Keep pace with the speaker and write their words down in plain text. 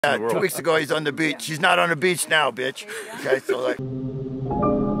Yeah, 2 weeks ago he's on the beach. He's not on the beach now, bitch. Okay, so like.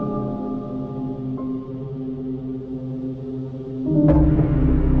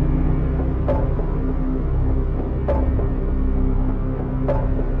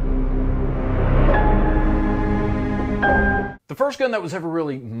 The first gun that was ever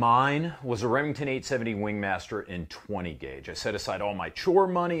really mine was a Remington 870 Wingmaster in 20 gauge. I set aside all my chore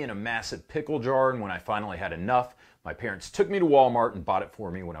money in a massive pickle jar, and when I finally had enough, my parents took me to Walmart and bought it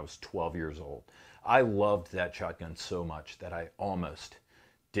for me when I was 12 years old. I loved that shotgun so much that I almost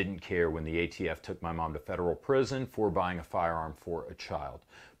didn't care when the ATF took my mom to federal prison for buying a firearm for a child.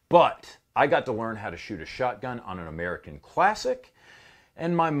 But I got to learn how to shoot a shotgun on an American Classic,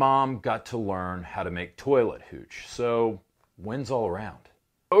 and my mom got to learn how to make toilet hooch. So wins all around.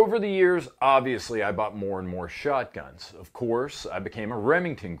 Over the years, obviously, I bought more and more shotguns. Of course, I became a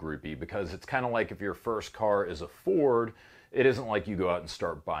Remington groupie because it's kind of like if your first car is a Ford, it isn't like you go out and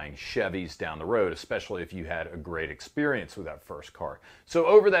start buying Chevys down the road, especially if you had a great experience with that first car. So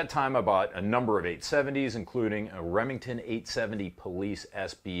over that time, I bought a number of 870s, including a Remington 870 Police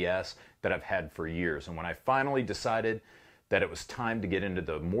SBS that I've had for years. And when I finally decided that it was time to get into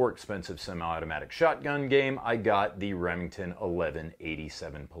the more expensive semi-automatic shotgun game, I got the Remington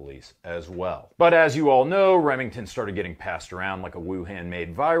 1187 Police as well. But as you all know, Remington started getting passed around like a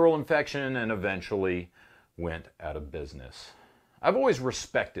Wuhan-made viral infection and eventually went out of business. I've always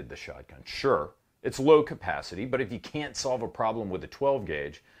respected the shotgun. Sure, it's low capacity, but if you can't solve a problem with a 12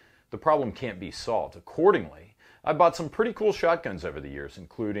 gauge, the problem can't be solved. Accordingly, I bought some pretty cool shotguns over the years,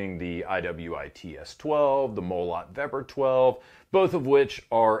 including the IWI TS-12, the Molot Weber 12, both of which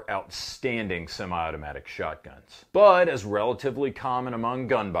are outstanding semi-automatic shotguns. But as relatively common among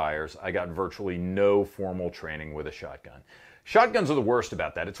gun buyers, I got virtually no formal training with a shotgun. Shotguns are the worst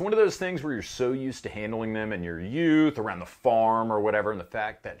about that. It's one of those things where you're so used to handling them in your youth, around the farm or whatever, and the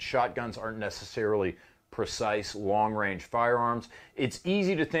fact that shotguns aren't necessarily precise, long-range firearms, it's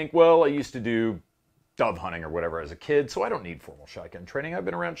easy to think, well, I used to do dove hunting or whatever as a kid, so I don't need formal shotgun training. I've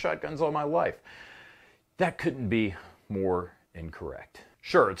been around shotguns all my life. That couldn't be more incorrect.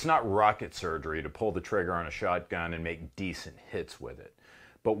 Sure, it's not rocket surgery to pull the trigger on a shotgun and make decent hits with it.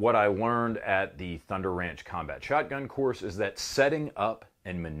 But what I learned at the Thunder Ranch Combat Shotgun course is that setting up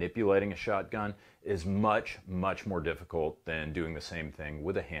and manipulating a shotgun is much, much more difficult than doing the same thing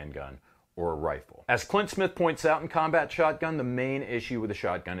with a handgun or a rifle. As Clint Smith points out in Combat Shotgun, the main issue with a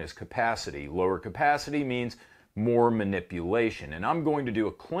shotgun is capacity. Lower capacity means more manipulation, and I'm going to do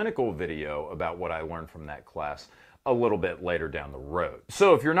a clinical video about what I learned from that class a little bit later down the road.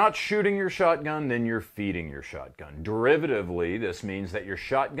 So if you're not shooting your shotgun, then you're feeding your shotgun. Derivatively, this means that your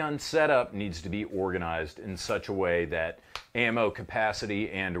shotgun setup needs to be organized in such a way that ammo capacity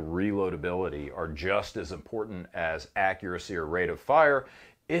and reloadability are just as important as accuracy or rate of fire,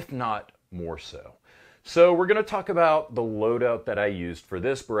 if not more so. So we're going to talk about the loadout that I used for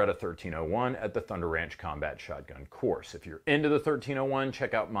this Beretta 1301 at the Thunder Ranch Combat Shotgun course. If you're into the 1301,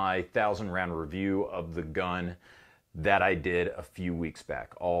 check out my 1,000-round review of the gun that I did a few weeks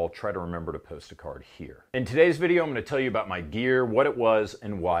back. I'll try to remember to post a card here. In today's video, I'm going to tell you about my gear, what it was,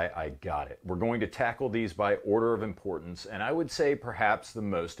 and why I got it. We're going to tackle these by order of importance, and I would say perhaps the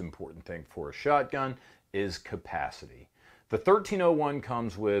most important thing for a shotgun is capacity. The 1301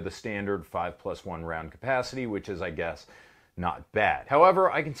 comes with a standard 5+1 round capacity, which is, I guess, not bad. However,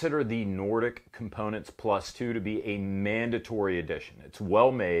 I consider the Nordic Components Plus 2 to be a mandatory addition. It's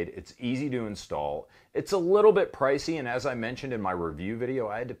well made, it's easy to install, it's a little bit pricey, and as I mentioned in my review video,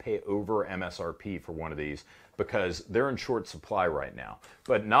 I had to pay over MSRP for one of these because they're in short supply right now.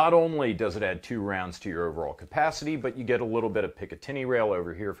 But not only does it add 2 rounds to your overall capacity, but you get a little bit of Picatinny rail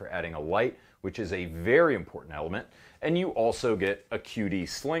over here for adding a light, which is a very important element, and you also get a QD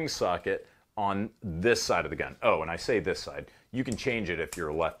sling socket on this side of the gun. Oh, and I say this side. You can change it if you're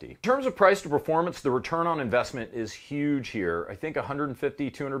a lefty. In terms of price to performance, the return on investment is huge here. I think 150,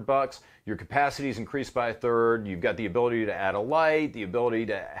 200 bucks. Your capacity is increased by a third. You've got the ability to add a light, the ability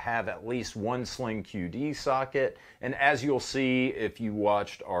to have at least one Sling QD socket. And as you'll see if you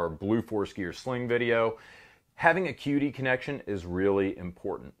watched our Blue Force Gear Sling video, having a QD connection is really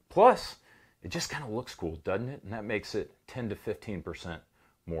important. Plus, it just kind of looks cool, doesn't it? And that makes it 10 to 15%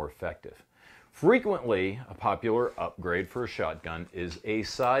 more effective. Frequently, a popular upgrade for a shotgun is a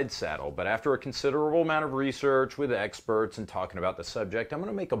side saddle, but after a considerable amount of research with experts and talking about the subject, I'm going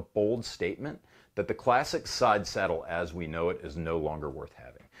to make a bold statement that the classic side saddle as we know it is no longer worth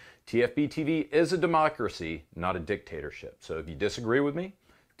having. TFBTV is a democracy, not a dictatorship. So if you disagree with me,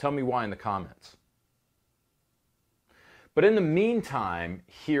 tell me why in the comments. But in the meantime,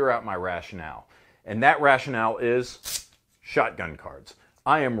 hear out my rationale. And that rationale is shotgun cards.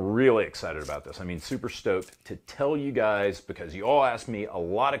 I am really excited about this. I mean, super stoked to tell you guys because you all asked me a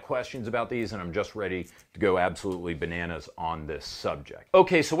lot of questions about these and I'm just ready to go absolutely bananas on this subject.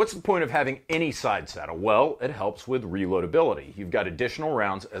 Okay, so what's the point of having any side saddle? Well, it helps with reloadability. You've got additional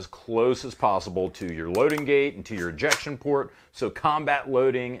rounds as close as possible to your loading gate and to your ejection port, so combat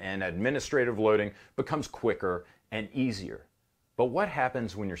loading and administrative loading becomes quicker and easier. But what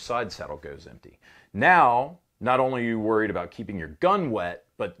happens when your side saddle goes empty? Now, not only are you worried about keeping your gun wet,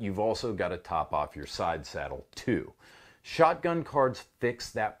 but you've also got to top off your side saddle too. Shotgun cards fix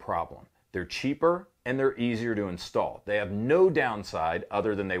that problem. They're cheaper and they're easier to install. They have no downside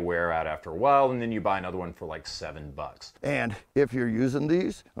other than they wear out after a while, and then you buy another one for like $7. And if you're using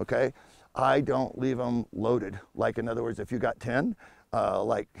these, okay, I don't leave them loaded. Like, in other words, if you got 10,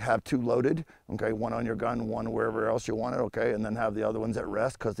 like have 2 loaded, okay, 1 on your gun, 1 wherever else you want it, okay, and then have the other ones at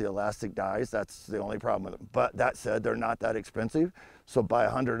rest because the elastic dies. That's the only problem with them. But that said, they're not that expensive, so buy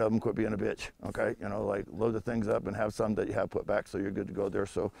 100 of them, quit being a bitch, okay? You know, like load the things up and have some that you have put back so you're good to go there.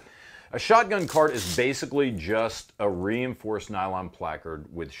 So a shotgun card is basically just a reinforced nylon placard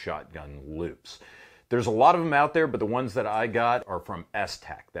with shotgun loops. There's a lot of them out there, but the ones that I got are from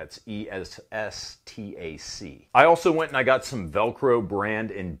STAC. That's ESSTAC. I also went and I got some Velcro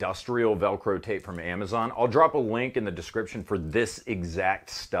brand industrial Velcro tape from Amazon. I'll drop a link in the description for this exact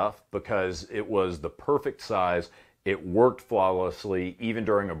stuff because it was the perfect size. It worked flawlessly, even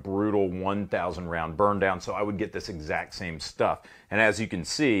during a brutal 1,000 round burn down. So I would get this exact same stuff. And as you can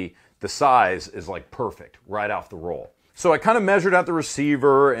see, the size is like perfect right off the roll. So I kind of measured out the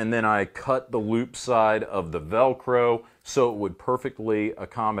receiver and then I cut the loop side of the Velcro so it would perfectly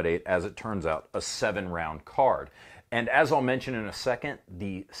accommodate, as it turns out, a 7-round card. And as I'll mention in a second,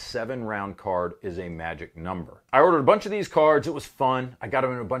 the 7-round card is a magic number. I ordered a bunch of these cards. It was fun. I got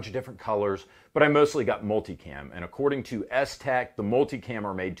them in a bunch of different colors, but I mostly got multicam. And according to STAC, the multicam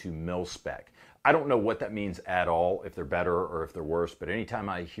are made to mil spec. I don't know what that means at all, if they're better or if they're worse, but anytime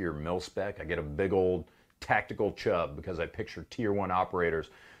I hear mil spec, I get a big old tactical chub because I picture tier 1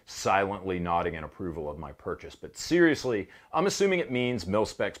 operators silently nodding in approval of my purchase. But seriously, I'm assuming it means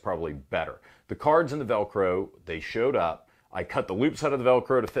mil-spec's probably better. The cards and the Velcro, they showed up. I cut the loop side of the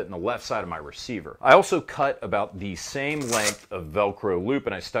Velcro to fit in the left side of my receiver. I also cut about the same length of Velcro loop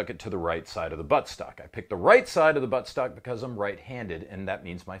and I stuck it to the right side of the buttstock. I picked the right side of the buttstock because I'm right-handed, and that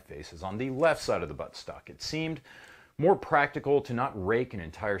means my face is on the left side of the buttstock. It seemed more practical to not rake an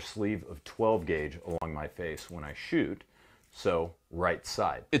entire sleeve of 12 gauge along my face when I shoot, so right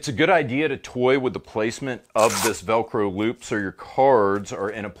side. It's a good idea to toy with the placement of this Velcro loop so your cards are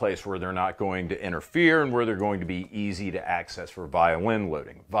in a place where they're not going to interfere and where they're going to be easy to access for violin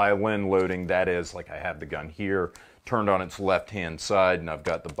loading. Violin loading, that is, like I have the gun here, turned on its left-hand side, and I've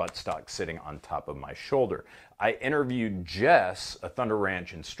got the buttstock sitting on top of my shoulder. I interviewed Jess, a Thunder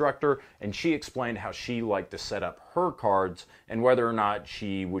Ranch instructor, and she explained how she liked to set up her cards and whether or not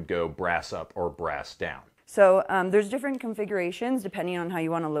she would go brass up or brass down. So there's different configurations depending on how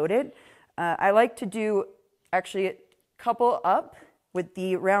you want to load it. I like to do actually a couple up with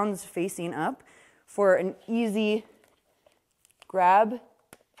the rounds facing up for an easy grab,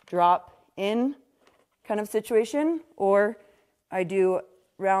 drop in kind of situation, or I do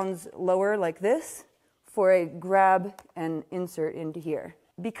rounds lower like this for a grab and insert into here.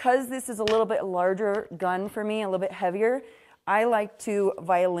 Because this is a little bit larger gun for me, a little bit heavier, I like to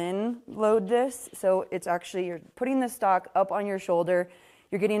violin load this. So it's actually, you're putting the stock up on your shoulder,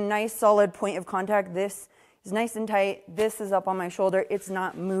 you're getting a nice solid point of contact. This is nice and tight, this is up on my shoulder, it's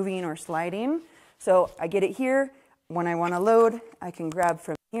not moving or sliding. So I get it here, when I want to load, I can grab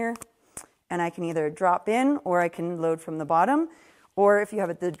from here, and I can either drop in or I can load from the bottom. Or if you have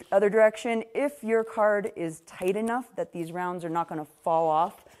it the other direction, if your card is tight enough that these rounds are not going to fall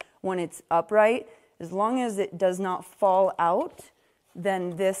off when it's upright, as long as it does not fall out,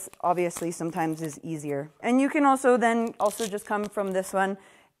 then this obviously sometimes is easier. And you can also then just come from this one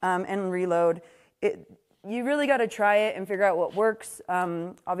and reload. You really got to try it and figure out what works.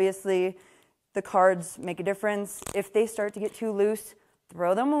 Obviously, the cards make a difference. If they start to get too loose,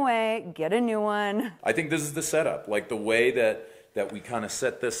 throw them away, get a new one. I think this is the setup, like the way that we kind of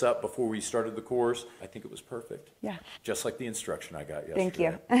set this up before we started the course. I think it was perfect. Yeah. Just like the instruction I got yesterday. Thank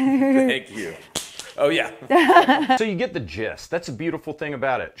you. Thank you. Oh yeah. So you get the gist. That's a beautiful thing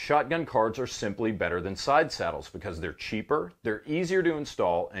about it. Shotgun cards are simply better than side saddles because they're cheaper, they're easier to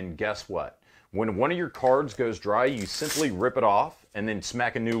install, and guess what? When one of your cards goes dry, you simply rip it off and then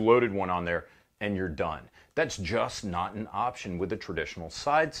smack a new loaded one on there and you're done. That's just not an option with a traditional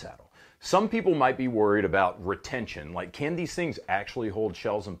side saddle. Some people might be worried about retention, like can these things actually hold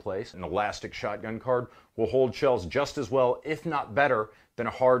shells in place? An elastic shotgun card will hold shells just as well, if not better, than than a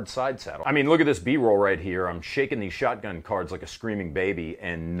hard side saddle. I mean, look at this B-roll right here. I'm shaking these shotgun cards like a screaming baby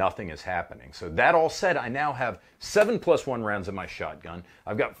and nothing is happening. So that all said, I now have 7+1 rounds in my shotgun.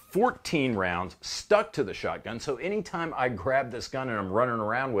 I've got 14 rounds stuck to the shotgun. So anytime I grab this gun and I'm running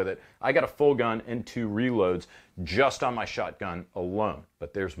around with it, I got a full gun and 2 reloads just on my shotgun alone.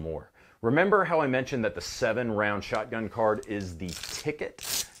 But there's more. Remember how I mentioned that the 7-round shotgun card is the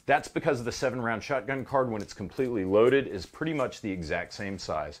ticket? That's because the 7-round shotgun card, when it's completely loaded, is pretty much the exact same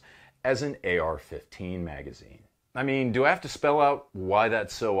size as an AR-15 magazine. I mean, do I have to spell out why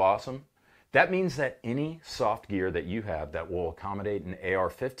that's so awesome? That means that any soft gear that you have that will accommodate an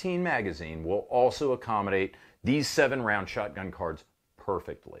AR-15 magazine will also accommodate these 7-round shotgun cards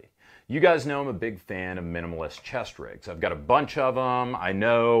perfectly. You guys know I'm a big fan of minimalist chest rigs. I've got a bunch of them. I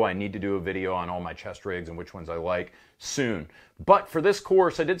know I need to do a video on all my chest rigs and which ones I like soon. But for this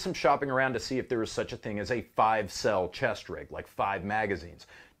course, I did some shopping around to see if there was such a thing as a 5-cell chest rig, like 5 magazines.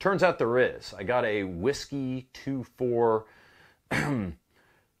 Turns out there is. I got a Whiskey 24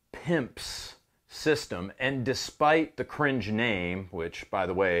 Pimps system, and despite the cringe name, which, by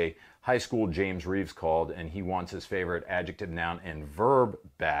the way, high school James Reeves called, and he wants his favorite adjective, noun, and verb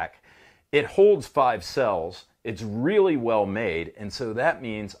back, it holds 5 cells, it's really well made, and so that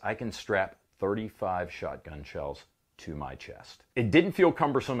means I can strap 35 shotgun shells to my chest. It didn't feel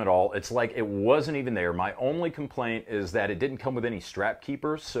cumbersome at all. It's like it wasn't even there. My only complaint is that it didn't come with any strap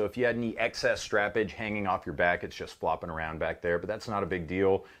keepers, so if you had any excess strappage hanging off your back, it's just flopping around back there, but that's not a big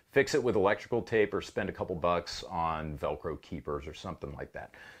deal. Fix it with electrical tape or spend a couple bucks on Velcro keepers or something like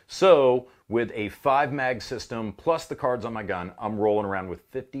that. So with a 5-mag system plus the cards on my gun, I'm rolling around with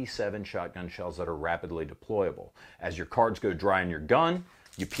 57 shotgun shells that are rapidly deployable. As your cards go dry in your gun,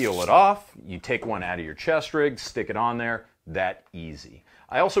 you peel it off, you take one out of your chest rig, stick it on there, that easy.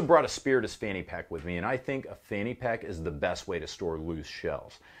 I also brought a Spiritus Fanny Pack with me, and I think a Fanny Pack is the best way to store loose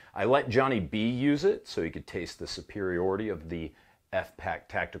shells. I let Johnny B use it so he could taste the superiority of the F-Pack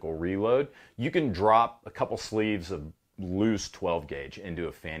Tactical Reload. You can drop a couple sleeves of loose 12 gauge into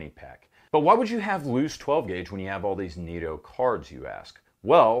a Fanny Pack. But why would you have loose 12 gauge when you have all these neato cards, you ask?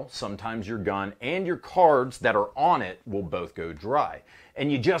 Well, sometimes your gun and your cards that are on it will both go dry.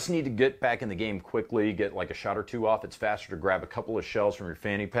 And you just need to get back in the game quickly, get like a shot or 2 off. It's faster to grab a couple of shells from your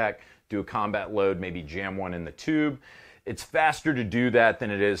Fanny Pack, do a combat load, maybe jam one in the tube. It's faster to do that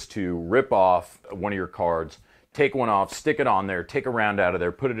than it is to rip off one of your cards, take one off, stick it on there, take a round out of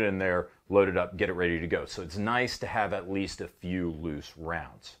there, put it in there, load it up, get it ready to go. So it's nice to have at least a few loose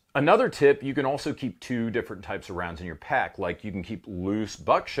rounds. Another tip, you can also keep 2 different types of rounds in your pack. Like you can keep loose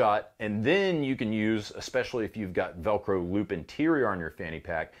buckshot, and then you can use, especially if you've got Velcro loop interior on your Fanny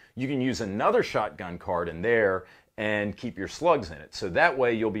Pack, you can use another shotgun card in there and keep your slugs in it. So that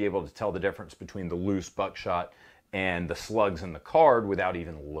way you'll be able to tell the difference between the loose buckshot and the slugs in the card without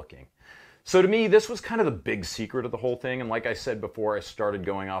even looking. So to me, this was kind of the big secret of the whole thing. And like I said before I started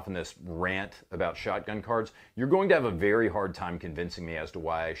going off in this rant about shotgun cards, you're going to have a very hard time convincing me as to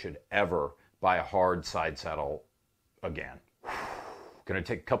why I should ever buy a hard side saddle again. Gonna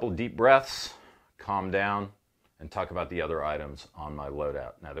take a couple of deep breaths, calm down, and talk about the other items on my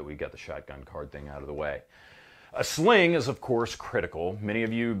loadout now that we got the shotgun card thing out of the way. A sling is, of course, critical. Many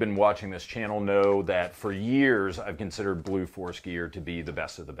of you who've been watching this channel know that for years I've considered Blue Force gear to be the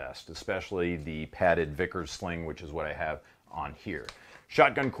best of the best, especially the padded Vickers sling, which is what I have on here.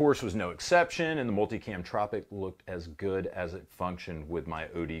 Shotgun course was no exception, and the Multicam Tropic looked as good as it functioned with my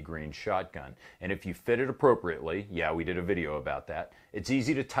OD green shotgun. And if you fit it appropriately, yeah, we did a video about that, it's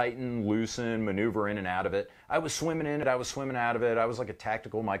easy to tighten, loosen, maneuver in and out of it. I was swimming in it, I was swimming out of it. I was like a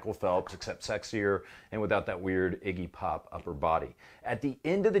tactical Michael Phelps, except sexier and without that weird Iggy Pop upper body. At the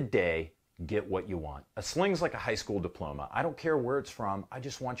end of the day, get what you want. A sling's like a high school diploma. I don't care where it's from, I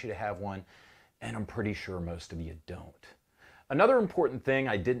just want you to have one, and I'm pretty sure most of you don't. Another important thing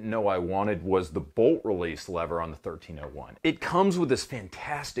I didn't know I wanted was the bolt release lever on the 1301. It comes with this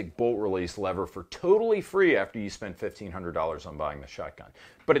fantastic bolt release lever for totally free after you spend $1,500 on buying the shotgun.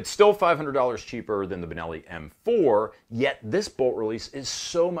 But it's still $500 cheaper than the Benelli M4, yet this bolt release is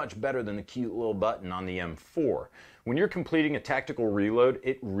so much better than the cute little button on the M4. When you're completing a tactical reload,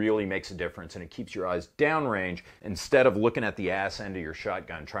 it really makes a difference, and it keeps your eyes downrange instead of looking at the ass end of your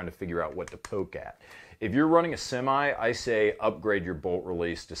shotgun trying to figure out what to poke at. If you're running a semi, I say upgrade your bolt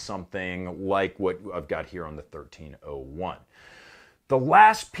release to something like what I've got here on the 1301. The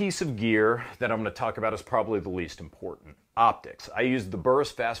last piece of gear that I'm going to talk about is probably the least important, optics. I used the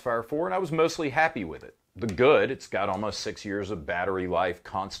Burris Fastfire 4 and I was mostly happy with it. The good, it's got almost 6 years of battery life,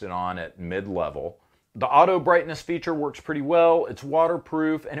 constant on at mid-level. The auto brightness feature works pretty well. It's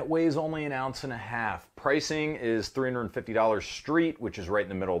waterproof and it weighs only 1.5 ounces. Pricing is $350 street, which is right in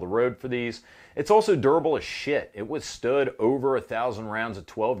the middle of the road for these. It's also durable as shit. It withstood over 1,000 rounds of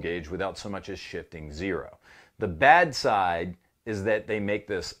 12 gauge without so much as shifting zero. The bad side is that they make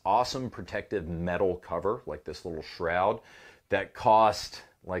this awesome protective metal cover, like this little shroud, that cost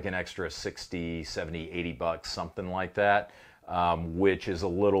like an extra 60, 70, 80 bucks, something like that. Which is a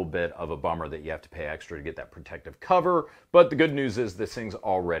little bit of a bummer that you have to pay extra to get that protective cover. But the good news is this thing's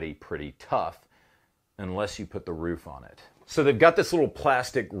already pretty tough, unless you put the roof on it. So they've got this little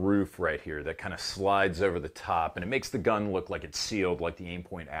plastic roof right here that kind of slides over the top, and it makes the gun look like it's sealed, like the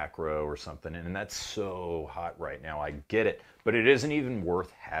Aimpoint Acro or something, and that's so hot right now. I get it, but it isn't even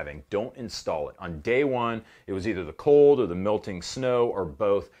worth having. Don't install it. On day one, it was either the cold or the melting snow or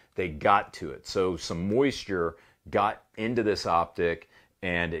both. They got to it. So some moisture got into this optic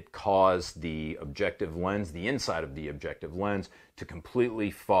and it caused the objective lens, the inside of the objective lens, to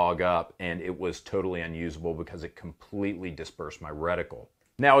completely fog up, and it was totally unusable because it completely dispersed my reticle.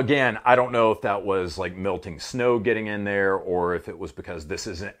 Now again, I don't know if that was like melting snow getting in there or if it was because this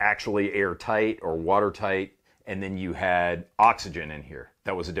isn't actually airtight or watertight and then you had oxygen in here.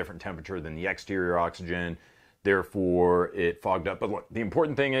 That was a different temperature than the exterior oxygen, therefore it fogged up. But look, the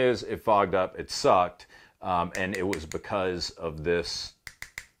important thing is it fogged up, it sucked. And it was because of this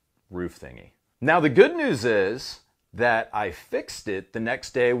roof thingy. Now the good news is that I fixed it the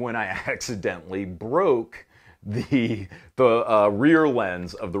next day when I accidentally broke the rear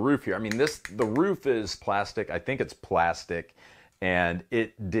lens of the roof here. I mean, the roof is plastic. I think it's plastic, and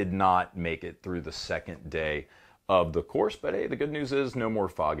it did not make it through the second day of the course. But hey, the good news is no more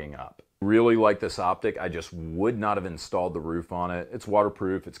fogging up. Really like this optic. I just would not have installed the roof on it. It's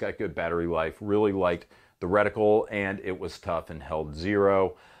waterproof. It's got good battery life. Really liked the reticle, and it was tough and held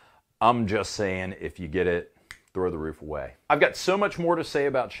zero. I'm just saying, if you get it, throw the roof away. I've got so much more to say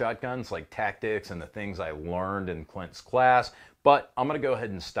about shotguns, like tactics and the things I learned in Clint's class, but I'm gonna go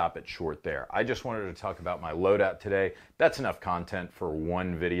ahead and stop it short there. I just wanted to talk about my loadout today. That's enough content for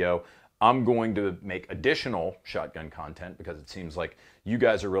one video. I'm going to make additional shotgun content because it seems like you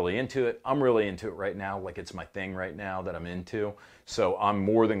guys are really into it. I'm really into it right now, like it's my thing right now that I'm into. So I'm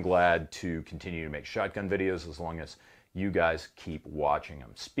more than glad to continue to make shotgun videos as long as you guys keep watching them.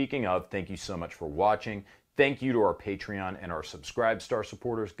 Speaking of, thank you so much for watching. Thank you to our Patreon and our Subscribe Star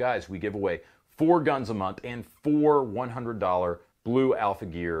supporters. Guys, we give away 4 guns a month and 4 $100 Blue Alpha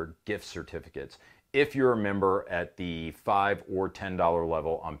Gear gift certificates. If you're a member at the $5 or $10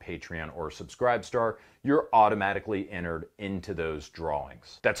 level on Patreon or Subscribe Star, you're automatically entered into those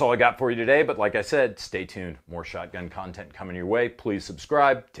drawings. That's all I got for you today, but like I said, stay tuned. More shotgun content coming your way. Please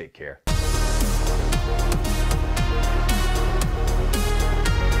subscribe. Take care.